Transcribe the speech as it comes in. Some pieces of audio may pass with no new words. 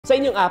Sa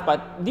inyong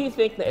apat, do you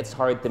think that it's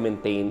hard to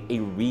maintain a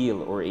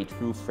real or a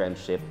true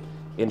friendship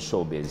in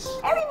showbiz?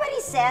 Everybody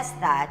says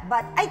that,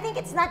 but I think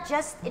it's not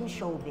just in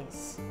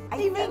showbiz.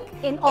 I think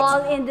in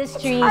all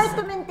industries. It's hard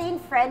to maintain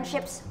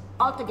friendships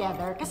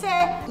altogether kasi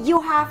you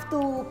have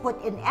to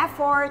put in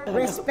effort,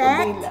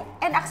 respect,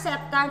 and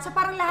acceptance. So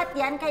parang lahat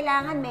yan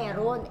kailangan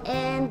meron.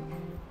 And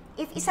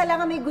if isa lang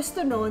ang may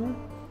gusto nun,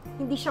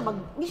 hindi siya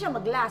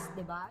mag-last,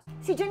 di ba?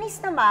 Si Janice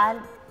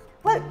naman,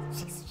 well,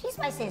 she's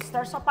my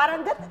sister, so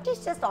parang she's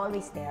just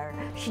always there.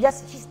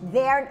 She's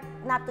there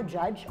not to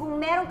judge.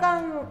 Kung meron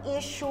kang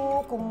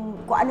issue,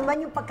 kung ano man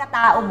yung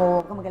pagkatao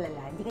mo, kung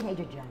mag-alala, hindi ka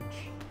niya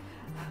i-judge.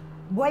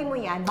 Buhay mo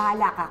yan,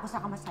 bahala ka, kung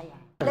saan ka masaya.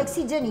 Like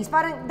si Janice,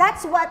 parang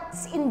that's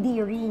what's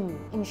endearing,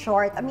 in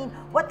short. I mean,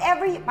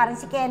 whatever, parang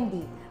si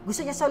Candy,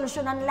 gusto niya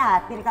solusyonan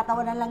lahat,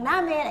 pinagtatawanan lang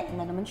namin,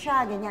 na naman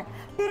siya, ganyan.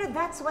 Pero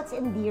that's what's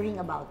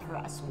endearing about her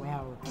as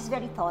well. She's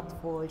very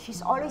thoughtful. She's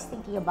always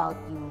thinking about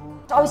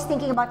you. She's always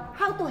thinking about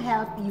how to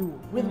help you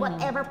with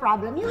whatever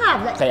problem you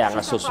have. Like, Kaya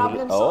nga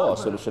solusyonan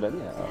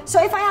niya.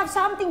 So if I have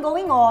something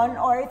going on,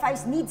 or if I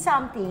need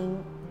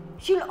something,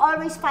 she'll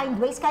always find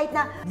ways, kahit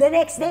na the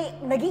next day,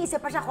 nag-iisip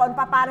pa siya kung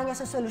paano niya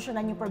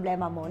solusyonan yung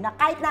problema mo, na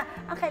kahit na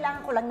ang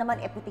kailangan ko lang naman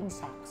puting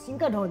socks. Yung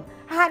ganun,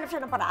 hahanap siya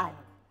ng paraan.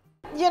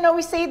 You know,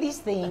 we say these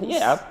things.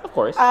 Yeah, of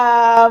course.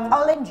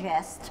 All in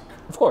jest.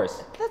 Of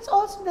course. That's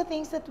also the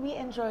things that we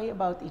enjoy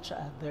about each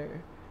other.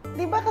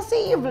 Di ba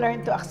kasi you've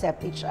learned to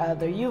accept each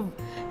other. You've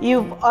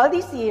all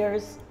these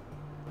years,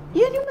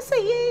 yun yung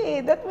masaya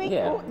eh.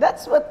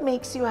 That's what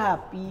makes you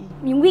happy.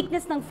 Yung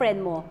weakness ng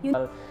friend mo.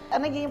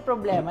 Ang naging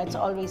problema, it's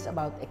always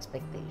about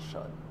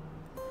expectation.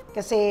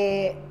 Kasi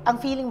ang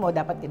feeling mo,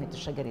 dapat ganito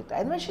siya, ganito.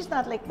 And when she's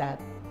not like that,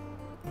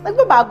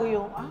 nagbabago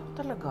yung,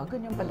 talaga,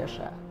 ganyan pala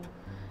siya.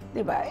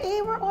 Diba?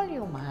 We're all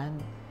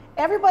human.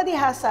 Everybody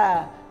has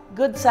a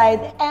good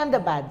side and a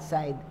bad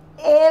side.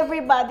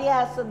 Everybody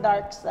has a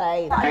dark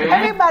side.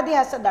 Everybody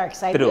has a dark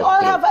side. We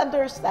all have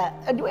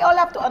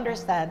to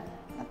understand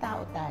na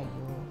tao tayo.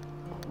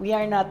 We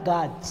are not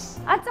gods.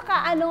 At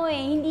saka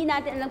hindi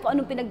natin alam kung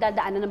anong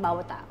pinagdadaanan ng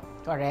bawat tao.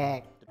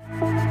 Correct.